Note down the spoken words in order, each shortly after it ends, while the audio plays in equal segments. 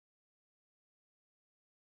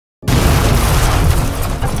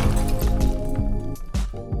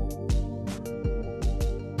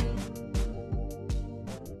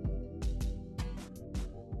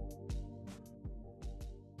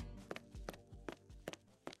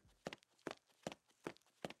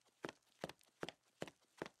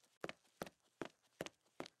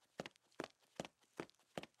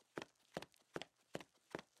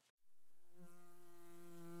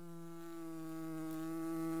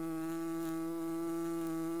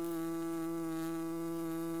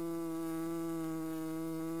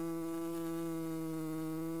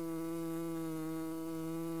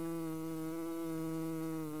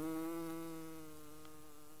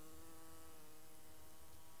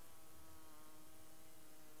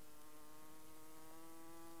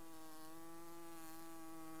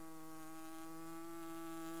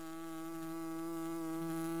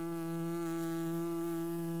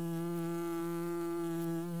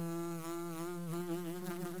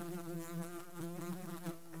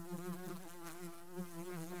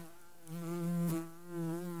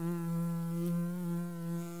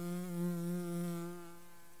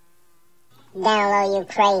Down low, you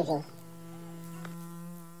crazy.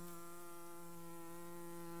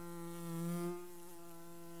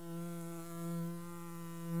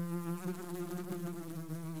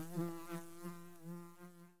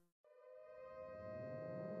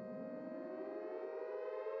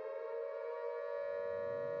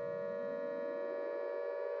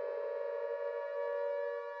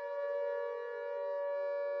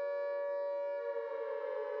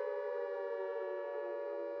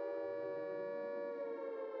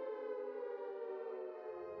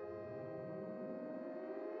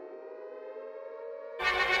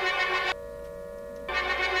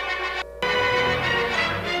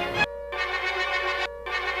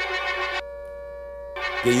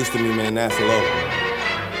 Get used to me, man. Naza Lo.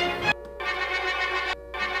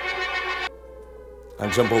 I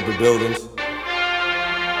jump over buildings.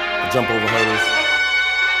 I jump over hurdles.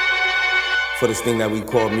 For this thing that we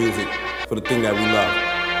call music. For the thing that we love.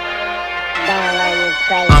 Down low, you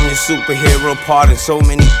crazy. I'm your superhero, part in so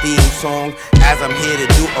many theme songs. As I'm here to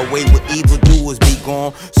do away with evildoers, be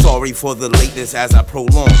gone. Sorry for the lateness as I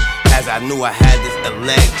prolong. As I knew I had this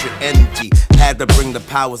electric energy, had to bring the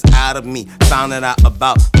powers out of me. Found it out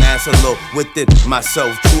about Naza Lo within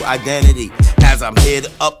myself, true identity. As I'm here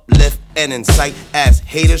to uplift and incite, as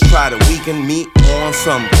haters try to weaken me on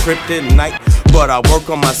some kryptonite. But I work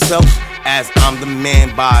on myself as I'm the man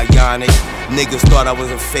bionic. Niggas thought I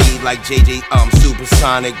was a fade like JJ, I'm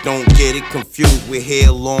supersonic. Don't get it confused, we're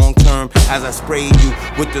here long term. As I spray you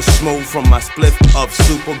with the smoke from my spliff of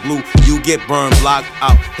super glue, you get burned, blocked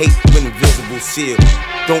out, hate when invisible seal.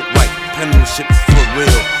 Don't write penmanship for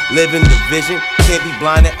real. Living the vision, can't be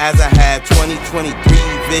blinded as I had 2023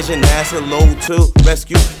 vision. Naza Lo to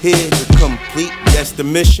rescue, here to complete, yes, the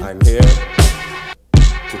mission. I'm here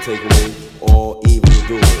to take away all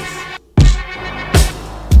evildoers.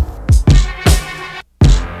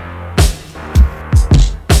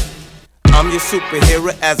 I'm your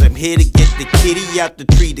superhero as I'm here to get the kitty out the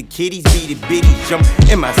tree. The kitties be the biddies, jump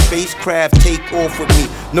in my spacecraft, take off with me.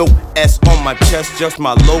 No S on my chest, just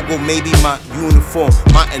my logo, maybe my uniform.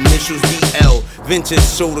 My initials DL, Vintage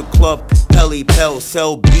Soda Club, Pelly Pell,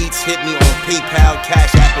 sell beats, hit me on PayPal,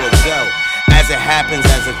 Cash App or Zelle. As it happens,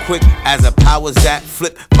 as a quick, as a power zap,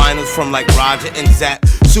 flip vinyls from like Roger and Zap.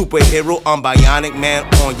 Superhero, I'm bionic man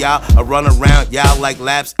on y'all. I run around y'all like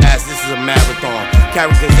laps as this is a marathon.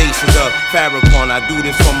 Characterizations of Farrakhan, I do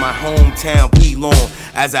this from my hometown, P-Long.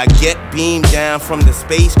 As I get beamed down from the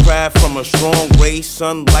spacecraft, from a strong ray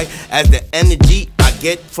sunlight, as the energy I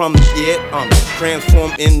get from it,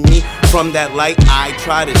 transformed in me. From that light, I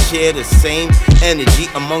try to share the same energy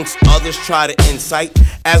amongst others, try to incite.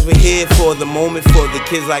 As we're here for the moment, for the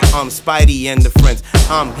kids like Spidey and the friends.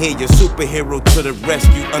 I'm here, your superhero to the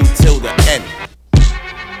rescue until the end.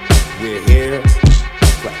 We're here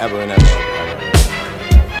forever and ever.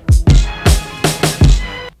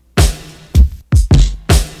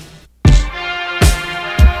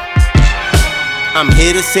 I'm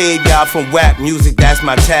here to save y'all from whack music, that's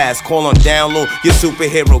my task. Call on download your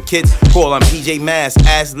superhero kids. Call on PJ Masks.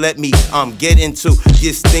 Ask, let me get into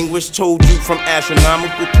distinguished. Told you from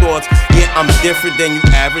astronomical thoughts. Yeah, I'm different than you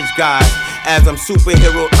average guys. As I'm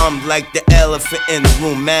superhero, I'm like the elephant in the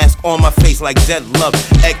room. Mask on my face like Zed Love.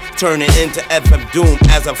 X turning into FF Doom.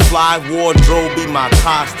 As a fly wardrobe be my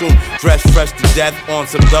costume. Dressed fresh to death on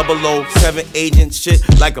some 007 agent shit.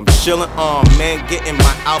 Like I'm chillin', man, getting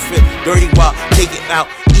my outfit dirty while taking out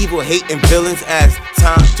evil, hating villains. As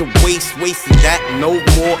time to wasting that no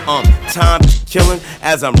more time killing.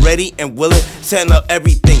 As I'm ready and willing, setting up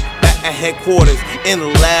everything back at headquarters. In the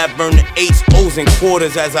lab, burning H's, O's, and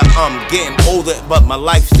quarters. As I'm getting older, but my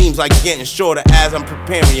life seems like getting shorter. As I'm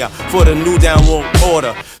preparing ya for the new download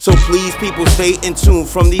order. So please, people, stay in tune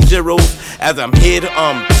from these zeros. As I'm here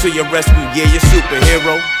to your rescue, yeah, your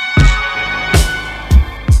superhero.